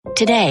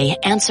Today,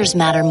 answers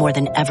matter more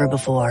than ever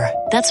before.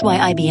 That's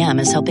why IBM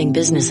is helping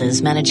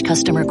businesses manage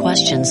customer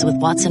questions with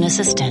Watson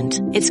Assistant.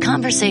 It's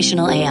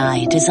conversational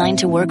AI designed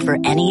to work for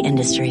any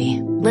industry.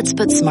 Let's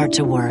put smart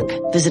to work.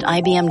 Visit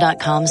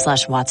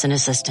IBM.com/Watson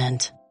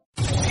Assistant.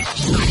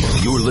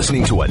 You're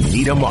listening to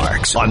Anita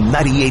Marks on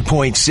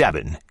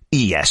 98.7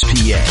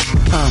 ESPN.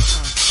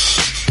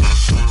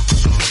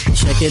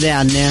 Check it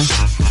out now.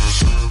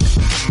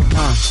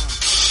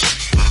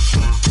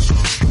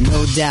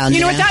 No doubt.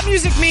 You know what that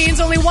music means?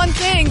 Only one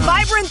thing.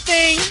 Vibrant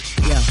thing.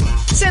 Yeah.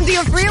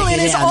 Cynthia Freelund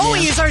is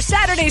always now. our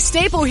Saturday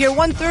staple here,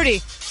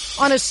 1:30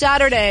 on a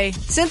Saturday.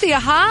 Cynthia,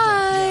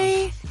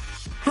 hi.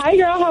 Hi,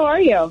 girl. How are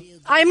you?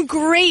 I'm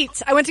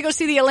great. I went to go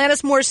see the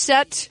Alanis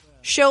Morissette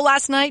show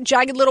last night,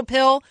 Jagged Little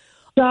Pill.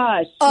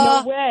 Gosh,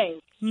 no way.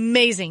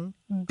 Amazing.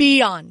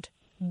 Beyond.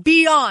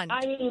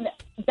 I mean,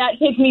 that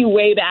takes me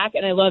way back,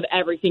 and I love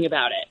everything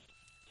about it.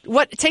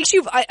 What takes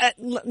you,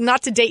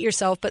 not to date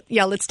yourself, but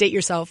yeah, let's date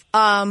yourself.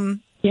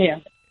 Yeah.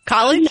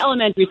 College? I was in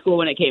elementary school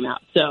when it came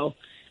out, so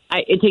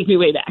it takes me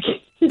way back.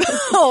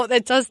 Oh,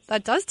 that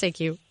does take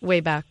you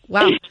way back.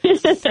 Wow.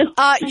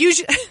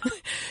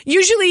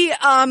 Usually,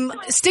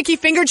 sticky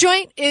finger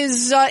joint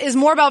is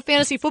more about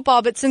fantasy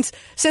football, but since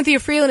Cynthia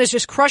Freelund is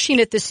just crushing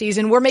it this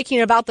season, we're making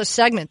it about the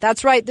segment.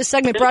 That's right. This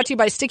segment brought to you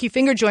by Sticky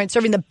Finger Joint,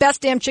 serving the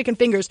best damn chicken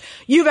fingers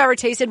you've ever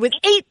tasted with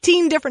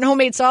 18 different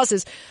homemade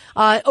sauces.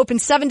 Open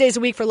 7 days a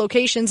week for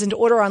locations, and to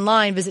order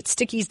online, visit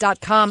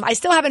stickies.com. I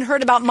still haven't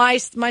heard about my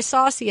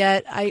sauce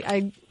yet.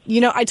 I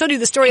told you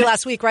the story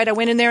last week, right? I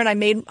went in there and I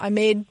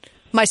made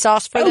my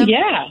sauce for them. Oh,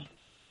 yeah.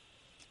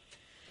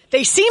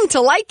 They seem to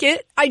like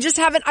it. I just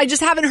haven't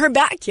heard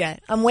back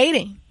yet. I'm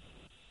waiting.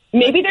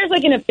 Maybe there's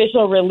like an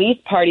official release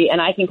party and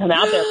I can come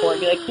out there for it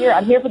and be like, here,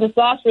 I'm here for the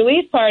sauce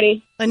release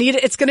party.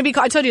 Anita, I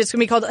told you it's going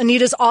to be called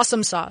Anita's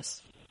Awesome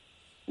Sauce.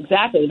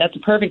 Exactly. That's a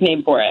perfect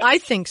name for it. I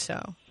think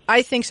so.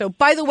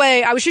 By the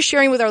way, I was just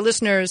sharing with our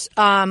listeners,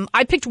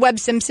 I picked Webb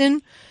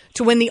Simpson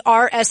to win the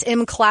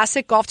RSM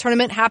Classic golf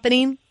tournament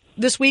happening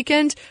this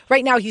weekend.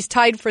 Right now, he's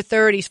tied for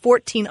third. He's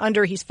 14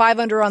 under. He's 5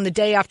 under on the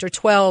day after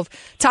 12.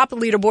 Top of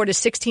the leaderboard is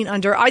 16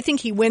 under. I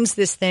think he wins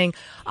this thing.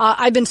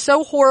 I've been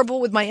so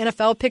horrible with my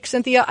NFL pick,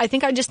 Cynthia. I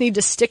think I just need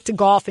to stick to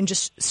golf and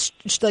just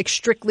like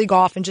strictly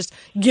golf and just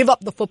give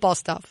up the football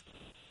stuff.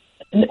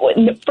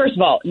 First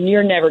of all,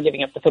 you're never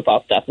giving up the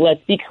football stuff.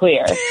 Let's be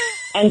clear.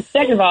 And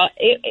second of all,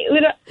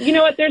 you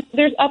know what?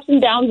 There's ups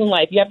and downs in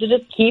life. You have to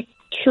just keep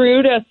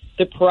true to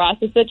the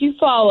process that you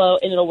follow,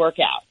 and it'll work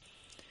out.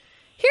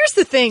 Here's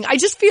the thing. I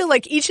just feel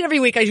like each and every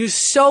week I do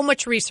so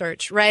much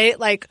research, right?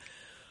 Like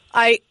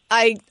I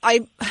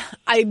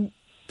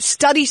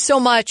study so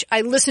much.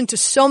 I listen to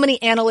so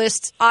many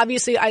analysts.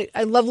 Obviously, I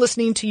love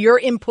listening to your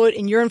input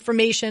and your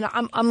information.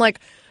 I'm like,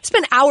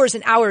 spend hours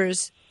and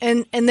hours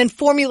and then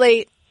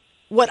formulate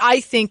what I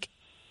think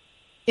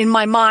in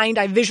my mind.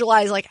 I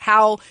visualize like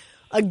how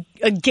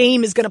a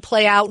game is going to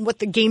play out and what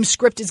the game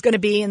script is going to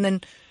be. And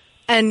then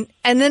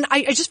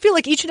I just feel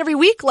like each and every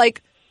week,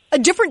 like a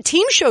different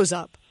team shows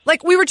up.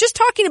 Like we were just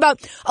talking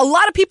about, a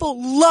lot of people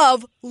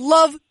love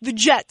the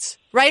Jets,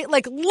 right?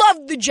 Like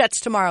love the Jets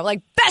tomorrow.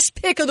 Like best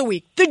pick of the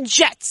week, the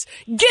Jets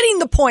getting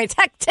the points.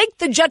 Heck, take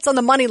the Jets on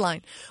the money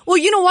line. Well,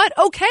 you know what?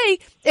 Okay.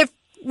 If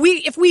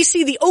we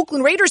see the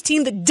Oakland Raiders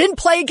team that didn't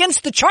play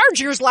against the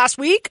Chargers last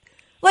week,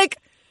 like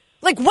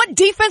what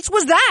defense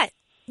was that?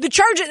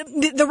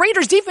 The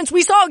Raiders defense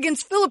we saw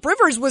against Phillip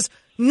Rivers was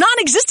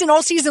non-existent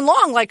all season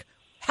long. Like,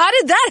 how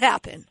did that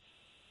happen?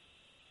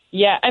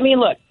 Yeah, I mean,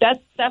 look,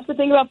 that's the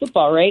thing about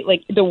football, right?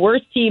 Like the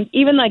worst teams,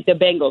 even like the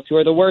Bengals, who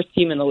are the worst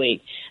team in the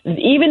league,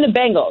 even the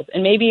Bengals,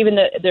 and maybe even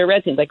the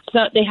Redskins, like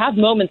they have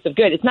moments of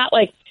good. It's not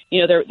like, you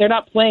know, they're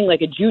not playing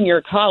like a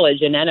junior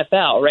college in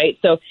NFL, right?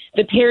 So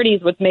the parity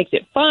is what makes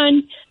it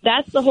fun.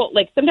 That's the whole,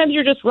 like sometimes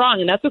you're just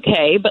wrong and that's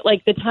okay, but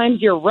like the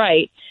times you're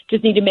right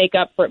just need to make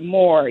up for it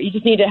more. You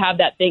just need to have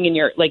that thing in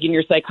your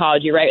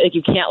psychology, right? Like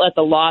you can't let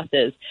the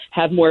losses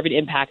have more of an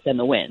impact than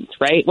the wins,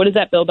 right? What is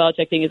that Bill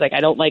Belichick thing? Is like,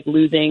 I don't like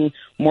losing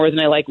more than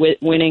I like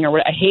winning, or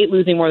what, I hate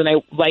losing more than I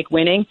like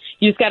winning.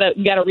 You just gotta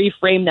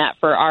reframe that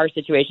for our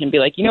situation and be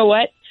like, you know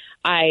what?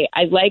 I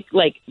like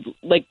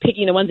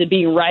picking the ones and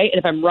being right. And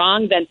if I'm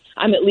wrong, then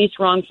I'm at least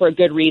wrong for a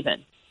good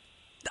reason.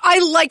 I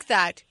like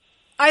that.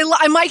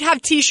 I might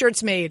have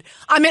T-shirts made.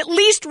 I'm at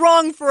least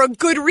wrong for a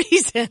good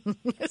reason.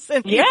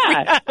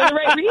 Yeah, for the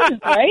right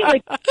reasons, right?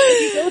 Like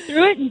if you go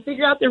through it and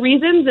figure out the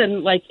reasons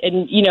and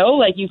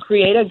you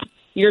create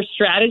your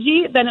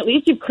strategy, then at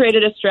least you've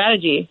created a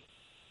strategy.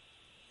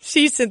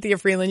 She's Cynthia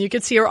Freelund. You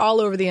can see her all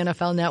over the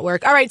NFL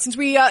Network. All right, since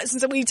we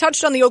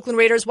touched on the Oakland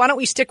Raiders, why don't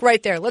we stick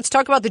right there? Let's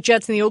talk about the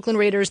Jets and the Oakland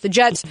Raiders. The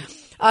Jets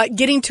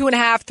getting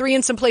 2.5, 3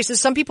 in some places.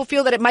 Some people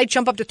feel that it might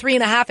jump up to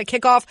 3.5 at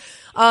kickoff.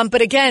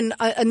 But again,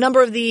 a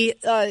number of the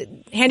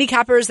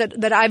handicappers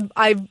that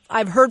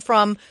I've heard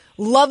from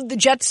love the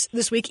Jets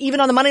this week, even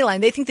on the money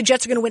line. They think the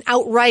Jets are going to win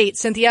outright.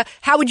 Cynthia,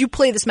 how would you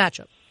play this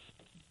matchup?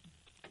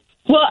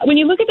 Well, when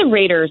you look at the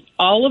Raiders,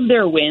 all of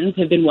their wins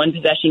have been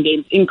one-possession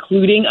games,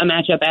 including a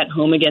matchup at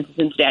home against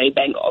the Cincinnati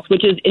Bengals,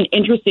 which is an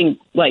interesting,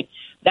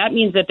 that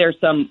means that there's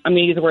some, I'm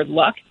going to use the word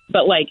luck,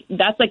 but like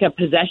that's like a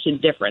possession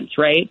difference,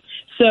 right?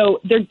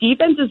 So their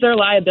defense is their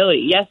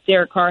liability. Yes,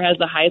 Derek Carr has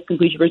the highest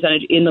completion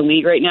percentage in the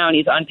league right now, and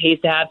he's on pace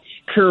to have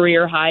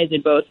career highs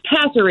in both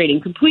passer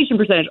rating, completion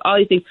percentage, all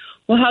these things.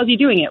 Well, how's he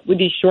doing it? With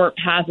these short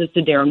passes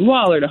to Darren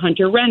Waller, to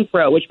Hunter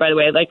Renfrow, which, by the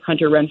way, I'd like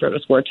Hunter Renfrow to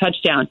score a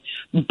touchdown.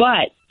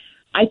 But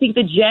I think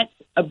the Jets'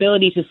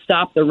 ability to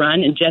stop the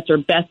run, and Jets are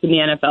best in the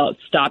NFL at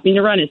stopping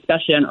the run,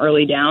 especially on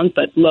early downs,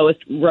 but lowest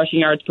rushing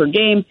yards per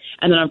game,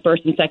 and then on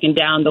first and second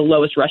down, the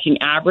lowest rushing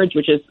average,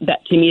 which is,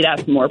 that to me,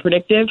 that's more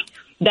predictive.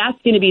 That's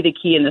going to be the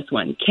key in this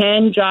one.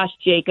 Can Josh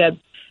Jacobs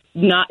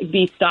not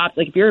be stopped?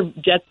 Like, if you're a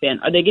Jets fan,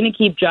 are they going to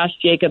keep Josh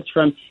Jacobs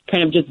from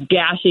kind of just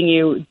gashing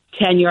you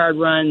 10-yard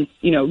runs,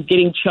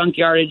 getting chunk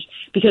yardage?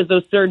 Because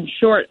those third and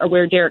short are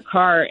where Derek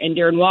Carr and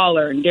Darren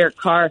Waller and Derek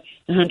Carr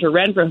and Hunter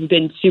Renfrow have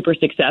been super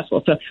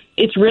successful. So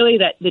it's really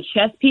that the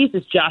chess piece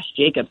is Josh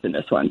Jacobs in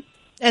this one.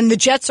 And the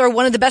Jets are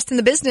one of the best in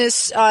the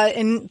business,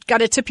 and got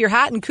to tip your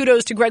hat and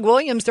kudos to Greg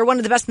Williams. They're one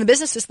of the best in the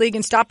business this league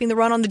in stopping the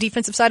run on the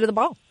defensive side of the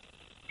ball.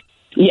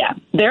 Yeah,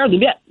 they're the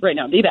best right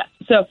now, the best.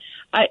 So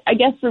I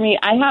guess for me,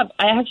 I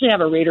actually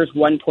have a Raiders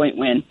 1-point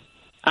win.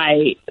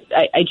 I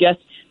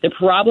the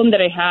problem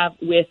that I have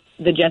with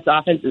the Jets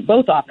offense,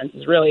 both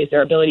offenses really, is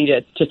their ability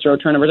to throw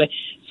turnovers. Like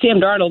Sam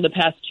Darnold, the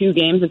past 2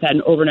 games, has had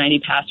an over 90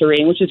 passer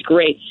rating, which is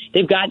great.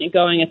 They've gotten it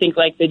going, I think,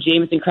 like the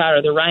Jamison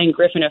Crowder, the Ryan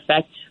Griffin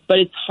effect. But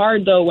it's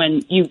hard, though,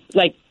 when you,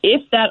 like,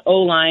 if that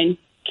O-line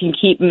can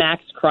keep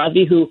Max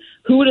Crosby, who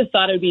would have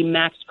thought it would be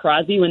Max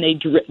Crosby when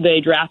they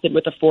drafted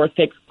with the 4th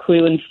pick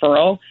Cleveland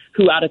Ferrell,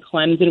 who out of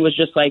Clemson was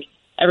just like,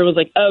 everyone's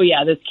like, oh,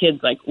 yeah, this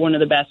kid's like one of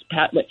the best.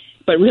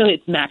 But really,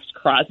 it's Max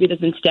Crosby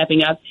that's been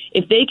stepping up.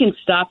 If they can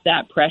stop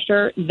that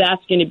pressure,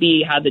 that's going to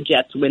be how the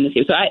Jets win this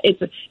game. So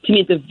to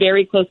me, it's a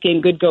very close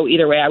game. Good go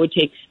either way. I would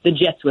take the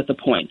Jets with the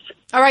points.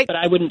 All right. But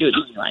I wouldn't do it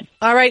either line.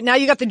 All right. Now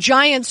you got the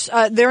Giants.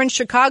 They're in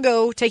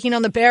Chicago taking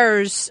on the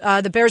Bears.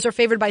 The Bears are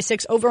favored by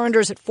 6.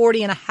 Over-unders at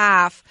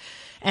 40.5.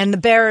 And the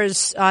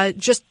Bears,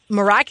 just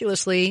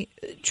miraculously,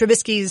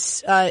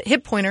 Trubisky's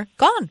hip pointer,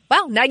 gone.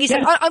 Wow, Nagy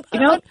said,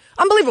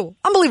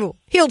 unbelievable.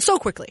 Healed so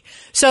quickly.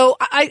 So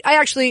I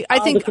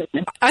think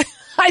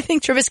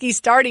Trubisky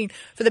starting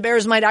for the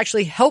Bears might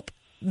actually help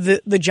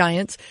the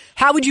Giants.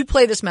 How would you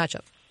play this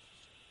matchup?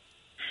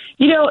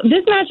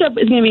 This matchup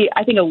is going to be,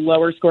 I think, a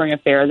lower scoring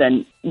affair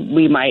than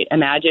we might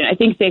imagine. I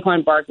think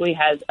Saquon Barkley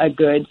has a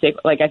good,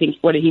 I think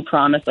what he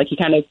promised,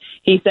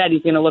 he said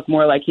he's going to look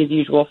more like his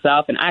usual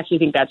self. And I actually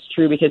think that's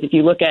true because if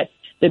you look at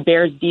the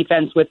Bears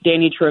defense with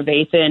Danny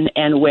Trevathan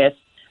and with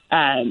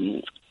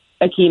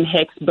Akeem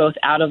Hicks both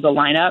out of the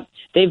lineup,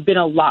 they've been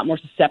a lot more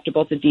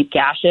susceptible to deep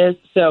gashes.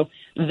 So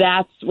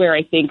that's where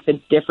I think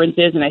the difference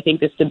is. And I think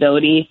the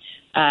stability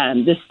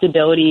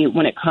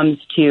when it comes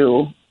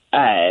to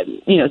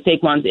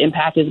Saquon's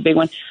impact is a big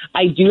one.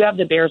 I do have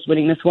the Bears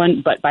winning this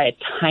one, but by a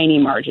tiny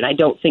margin. I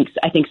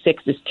think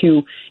 6 is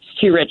too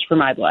rich for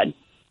my blood.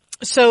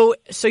 So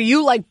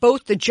you like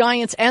both the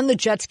Giants and the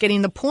Jets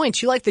getting the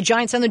points. You like the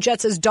Giants and the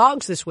Jets as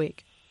dogs this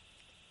week.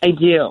 I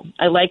do.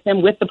 I like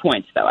them with the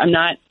points, though. I'm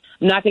not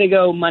going to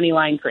go money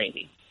line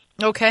crazy.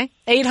 Okay.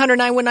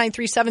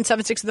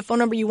 800-919-3776 is the phone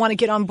number you want to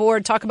get on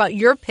board. Talk about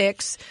your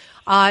picks.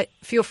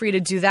 Feel free to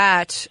do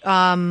that.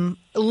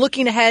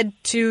 Looking ahead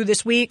to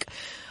this week,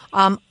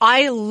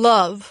 I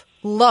love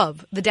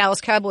the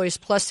Dallas Cowboys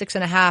plus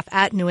 6.5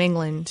 at New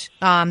England.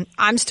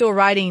 I'm still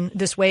riding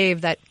this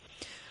wave that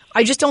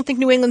I just don't think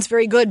New England's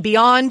very good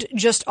beyond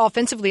just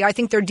offensively. I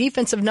think their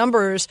defensive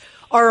numbers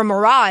are a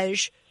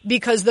mirage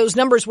because those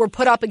numbers were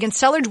put up against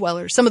cellar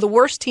dwellers, some of the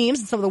worst teams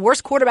and some of the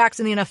worst quarterbacks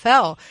in the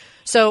NFL.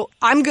 So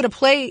I'm going to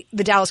play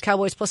the Dallas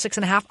Cowboys plus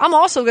 6.5. I'm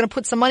also going to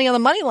put some money on the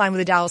money line with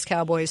the Dallas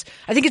Cowboys.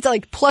 I think it's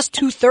like plus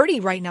 230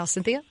 right now,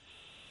 Cynthia.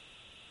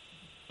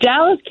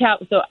 Dallas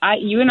Cowboys. So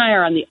you and I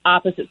are on the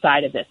opposite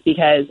side of this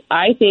because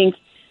I think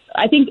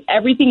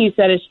everything you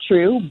said is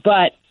true,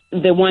 but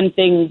the one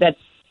thing that's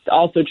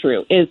also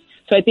true is,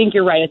 so I think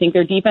you're right. I think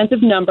their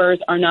defensive numbers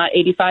are not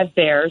 85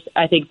 Bears.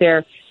 I think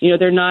they're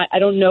not, I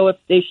don't know if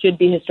they should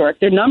be historic.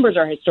 Their numbers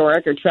are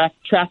historic or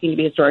tracking to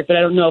be historic, but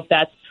I don't know if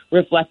that's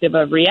reflective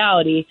of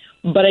reality.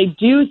 But I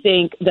do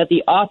think that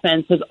the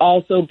offense has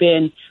also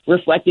been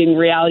reflecting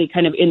reality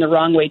kind of in the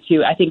wrong way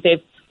too. I think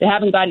they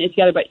haven't gotten it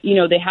together, but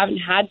they haven't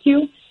had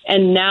to.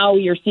 And now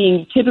you're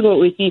seeing typically what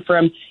we see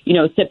from,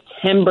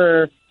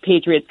 September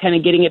Patriots kind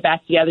of getting it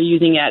back together,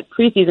 using it as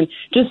preseason,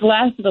 just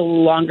lasted a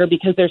little longer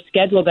because their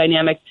schedule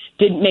dynamics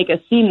didn't make us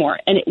see more.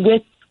 And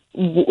with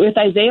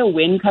Isaiah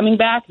Wynn coming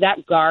back,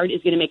 that guard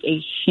is going to make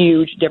a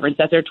huge difference.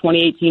 That's their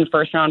 2018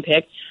 first-round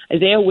pick.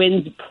 Isaiah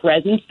Wynn's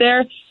presence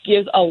there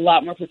gives a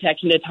lot more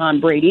protection to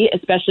Tom Brady,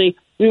 especially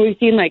we've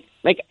seen like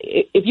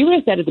if you would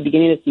have said at the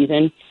beginning of the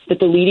season that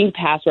the leading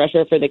pass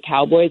rusher for the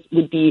Cowboys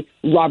would be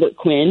Robert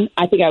Quinn,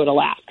 I think I would have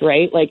laughed,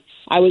 right? Like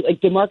I was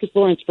like DeMarcus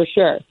Lawrence for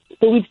sure.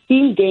 But we've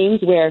seen games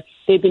where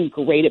they've been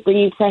great at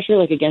bringing pressure,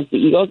 like against the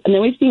Eagles, and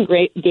then we've seen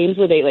great games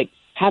where they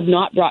have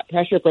not brought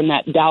pressure from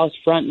that Dallas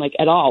front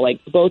at all. Like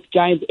both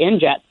Giants and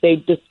Jets, they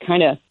just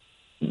kind of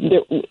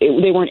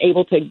they weren't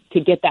able to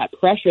get that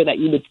pressure that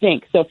you would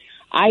think. So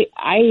I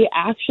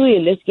actually,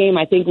 in this game,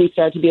 I think we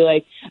start to be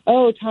like,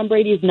 oh, Tom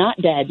Brady is not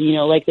dead.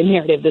 Like the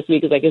narrative this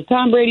week is like, is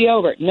Tom Brady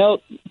over?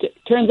 Nope.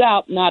 Turns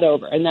out not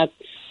over. And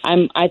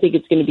I think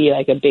it's going to be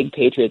like a big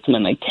Patriots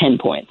win, like 10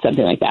 points,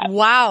 something like that.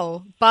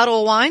 Wow.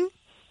 Bottle of wine?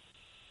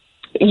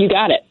 You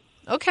got it.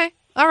 Okay.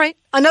 All right.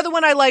 Another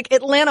one I like,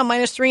 Atlanta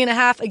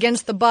 -3.5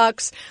 against the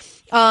Bucks.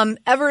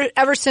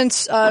 Ever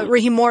since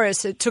Raheem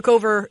Morris took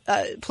over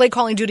play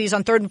calling duties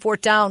on 3rd and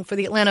 4th down for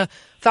the Atlanta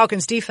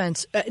Falcons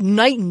defense,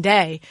 night and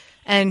day.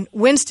 And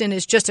Winston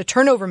is just a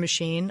turnover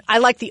machine. I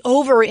like the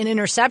over in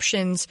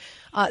interceptions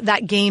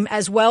that game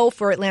as well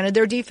for Atlanta.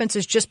 Their defense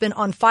has just been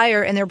on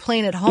fire, and they're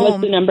playing at home.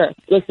 What's the number?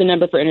 What's the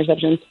number for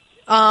interceptions?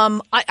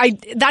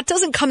 That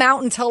doesn't come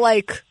out until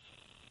like.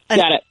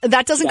 Got it.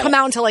 That doesn't come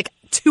out until like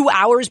 2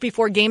 hours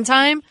before game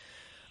time.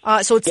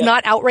 So it's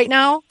not out right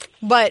now.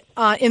 But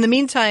in the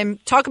meantime,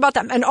 talk about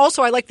that. And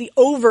also, I like the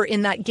over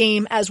in that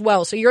game as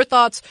well. So your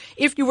thoughts,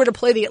 if you were to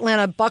play the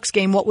Atlanta Bucks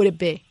game, what would it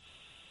be?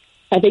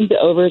 I think the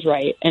over is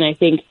right. And I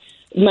think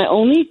my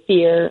only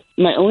fear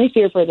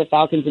for the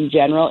Falcons in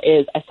general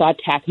is I saw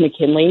Takk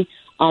McKinley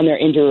on their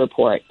injury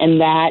report.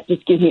 And that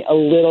just gives me a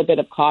little bit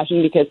of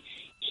caution because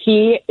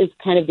he is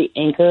kind of the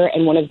anchor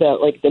and one of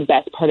the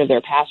best part of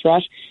their pass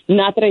rush.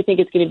 Not that I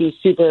think it's going to be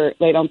super.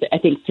 I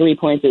think 3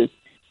 points is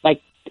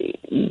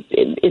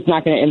it's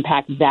not going to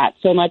impact that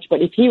so much.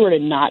 But if he were to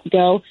not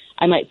go,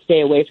 I might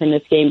stay away from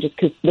this game just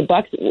because the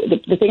Bucks.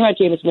 The thing about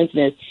Jameis Winston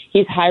is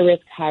he's high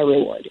risk, high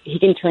reward. He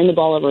can turn the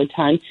ball over a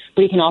ton,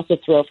 but he can also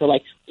throw for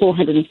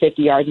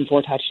 450 yards and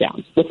 4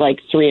 touchdowns with 3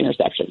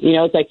 interceptions.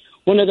 It's like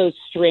one of those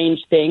strange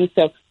things.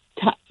 So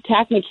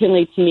Takk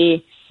McKinley to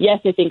me. Yes,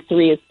 I think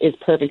 3 is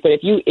perfect. But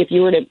if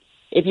you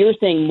were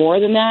saying more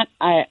than that,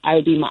 I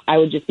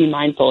would just be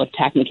mindful if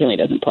Takk McKinley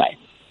doesn't play.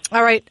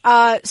 All right.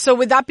 So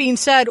with that being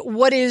said,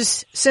 what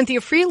is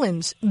Cynthia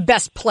Freeland's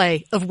best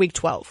play of Week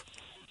 12?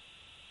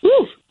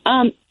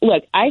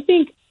 Look, I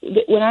think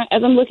that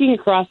as I'm looking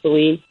across the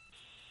league,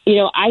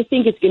 I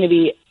think it's going to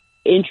be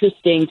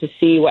interesting to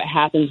see what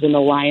happens when the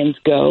Lions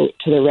go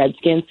to the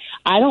Redskins.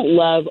 I don't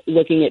love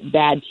looking at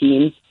bad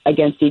teams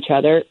against each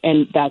other,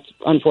 and that's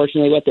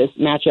unfortunately what this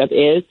matchup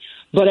is.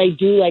 But I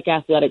do like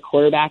athletic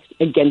quarterbacks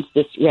against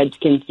this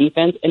Redskins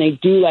defense, and I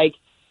do like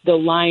the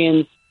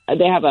Lions.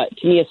 They have,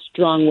 to me, a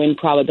strong win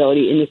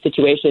probability in this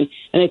situation,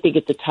 and I think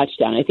it's a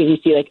touchdown. I think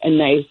we see a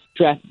nice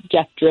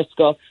Jeff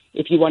Driscoll.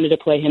 If you wanted to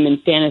play him in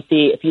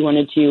fantasy, if you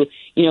wanted to,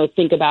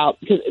 think about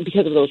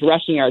because of those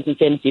rushing yards in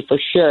fantasy for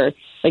sure.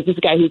 This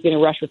guy who's going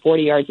to rush for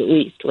 40 yards at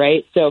least,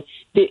 right? So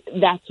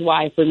that's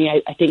why for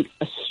me, I think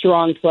a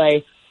strong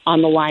play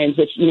on the Lions,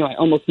 which I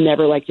almost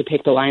never like to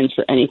pick the Lions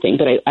for anything,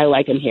 but I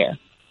like them here.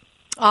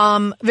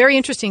 Very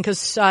interesting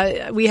because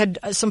we had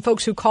some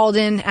folks who called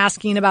in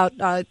asking about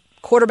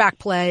quarterback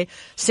play,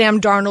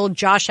 Sam Darnold,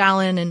 Josh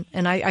Allen,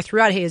 and I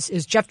threw out, hey,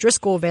 is Jeff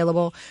Driscoll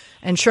available?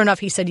 And sure enough,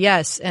 he said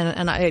yes,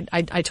 and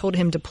I told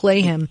him to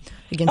play him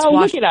against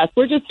Washington. Look at us.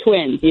 We're just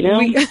twins,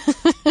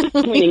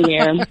 Twinning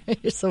here.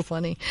 You're so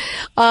funny.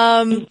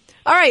 All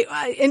right,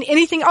 and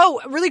anything,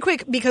 really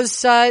quick,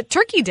 because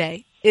Turkey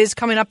Day is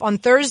coming up on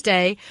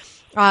Thursday.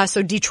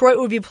 So Detroit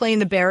would be playing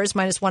the Bears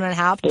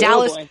 -1.5.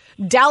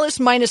 Dallas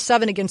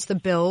 -7 against the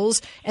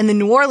Bills, and the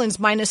New Orleans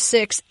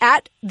 -6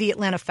 at the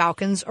Atlanta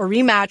Falcons, a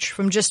rematch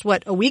from just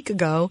a week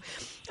ago.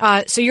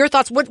 So your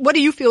thoughts? What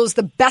do you feel is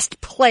the best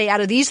play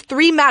out of these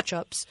 3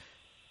 matchups?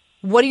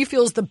 What do you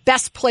feel is the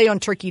best play on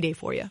Turkey Day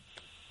for you?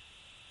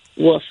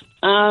 Woof.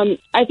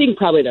 I think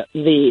probably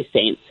the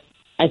Saints.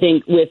 I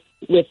think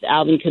with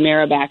Alvin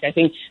Kamara back, I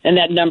think, and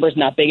that number's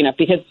not big enough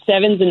because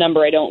 7's a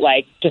number I don't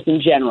like just in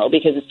general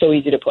because it's so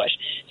easy to push.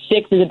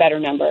 6 is a better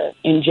number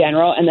in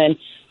general. And then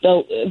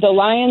the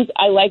Lions,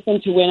 I like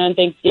them to win on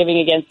Thanksgiving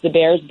against the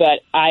Bears,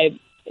 but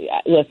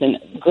listen,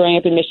 growing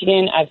up in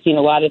Michigan, I've seen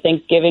a lot of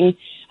Thanksgiving.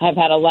 I've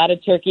had a lot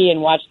of turkey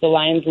and watched the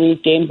Lions lose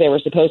games they were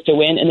supposed to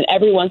win. And then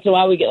every once in a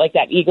while we get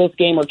that Eagles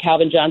game where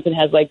Calvin Johnson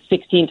has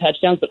 16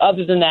 touchdowns. But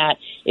other than that,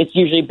 it's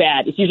usually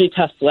bad. It's usually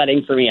tough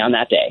sledding for me on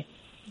that day.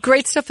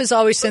 Great stuff as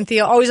always,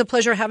 Cynthia. Always a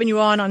pleasure having you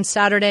on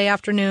Saturday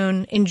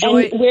afternoon.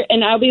 Enjoy.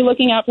 And I'll be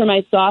looking out for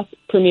my sauce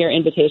premiere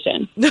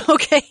invitation.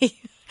 Okay.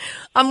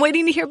 I'm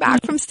waiting to hear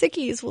back from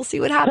Stickies. We'll see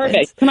what happens.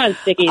 Perfect. Come on,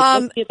 Stickies.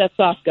 Let's get that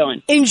sauce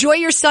going. Enjoy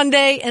your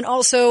Sunday. And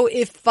also,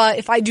 if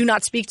I do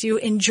not speak to you,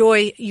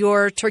 enjoy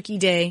your Turkey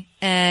Day.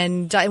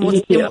 And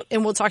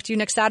we'll talk to you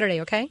next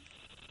Saturday, okay?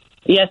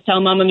 Yes,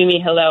 tell Mama Mimi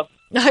hello.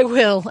 I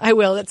will.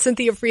 That's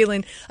Cynthia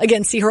Freelund.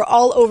 Again, see her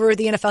all over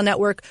the NFL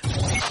Network.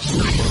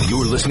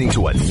 You're listening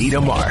to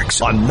Anita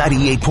Marks on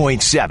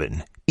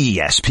 98.7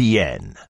 ESPN.